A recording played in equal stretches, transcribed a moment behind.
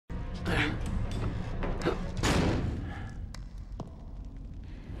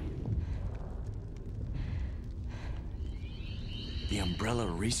The Umbrella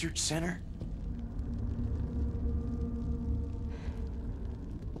Research Center?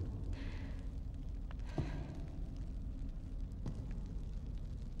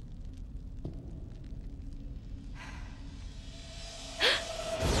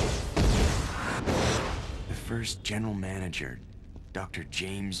 The first general manager, Dr.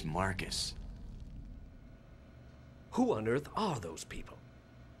 James Marcus. Who on earth are those people?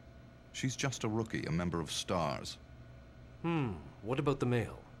 She's just a rookie, a member of STARS. What about the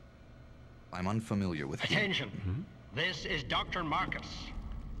mail? I'm unfamiliar with him. Attention! This is Dr. Marcus.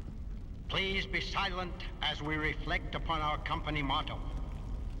 Please be silent as we reflect upon our company motto.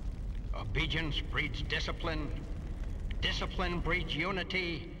 Obedience breeds discipline. Discipline breeds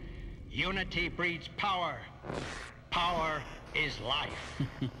unity. Unity breeds power. Power is life.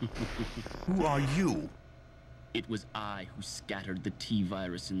 Who are you? It was I who scattered the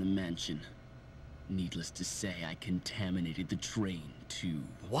T-virus in the mansion. Needless to say, I contaminated the train, too.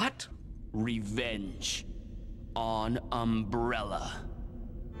 What? Revenge. On Umbrella.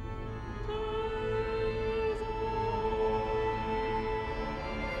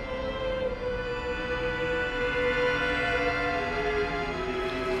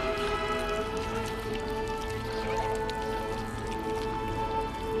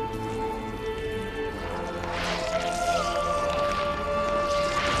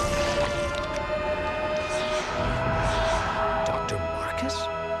 Dr. Marcus?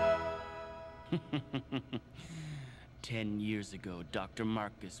 10 years ago, Dr.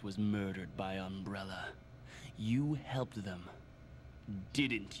 Marcus was murdered by Umbrella. You helped them,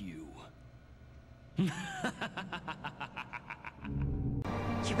 didn't you?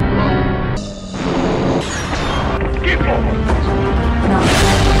 Keep forward!